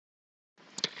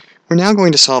We're now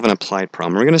going to solve an applied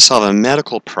problem. We're going to solve a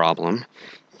medical problem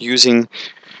using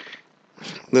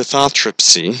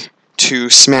lithotripsy to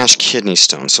smash kidney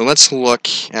stones. So let's look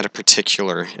at a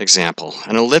particular example.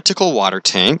 An elliptical water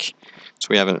tank. So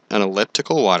we have an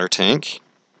elliptical water tank.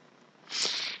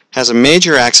 Has a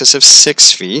major axis of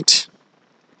 6 feet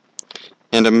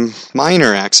and a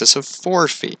minor axis of 4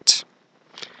 feet.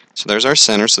 So there's our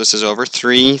center. So this is over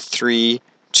 3, 3,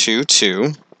 2,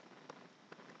 2.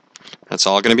 That's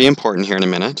all going to be important here in a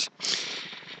minute.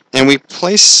 And we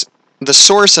place the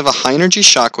source of a high-energy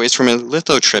shock wave from a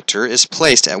lithotripter is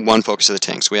placed at one focus of the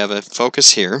tank. So we have a focus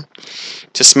here.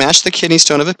 To smash the kidney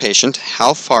stone of a patient,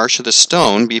 how far should the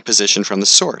stone be positioned from the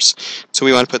source? So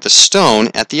we want to put the stone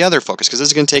at the other focus because this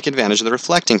is going to take advantage of the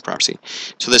reflecting property.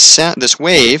 So this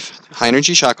wave,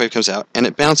 high-energy shock wave, comes out and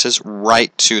it bounces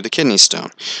right to the kidney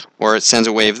stone. Or it sends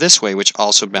a wave this way which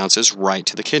also bounces right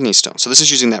to the kidney stone. So this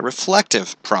is using that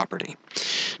reflective property.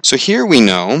 So here we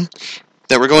know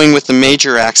that we're going with the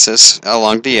major axis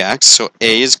along the x, so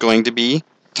a is going to be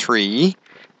 3,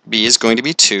 b is going to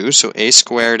be 2, so a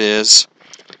squared is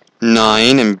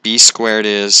 9 and b squared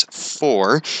is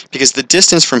 4, because the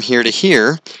distance from here to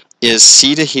here is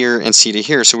c to here and c to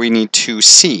here, so we need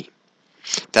 2c.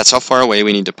 That's how far away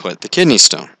we need to put the kidney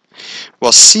stone.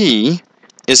 Well, c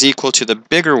is equal to the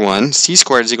bigger one, c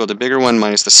squared is equal to the bigger one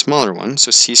minus the smaller one, so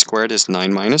c squared is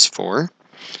 9 minus 4,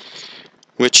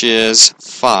 which is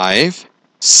 5.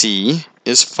 C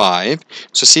is 5,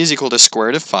 so C is equal to square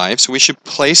root of 5, so we should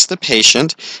place the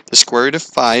patient, the square root of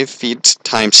 5 feet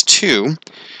times 2,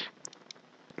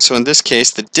 so in this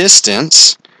case the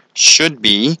distance should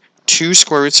be 2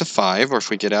 square roots of 5, or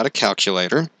if we get out a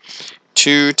calculator,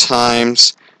 2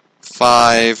 times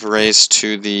 5 raised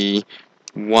to the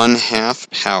 1/2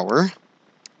 power,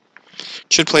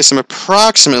 should place him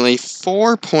approximately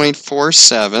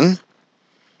 4.47,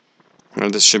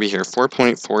 or this should be here,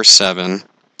 4.47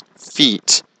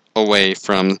 feet away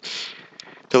from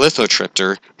the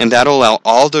lithotripter, and that'll allow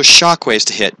all those shock waves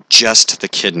to hit just the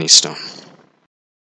kidney stone.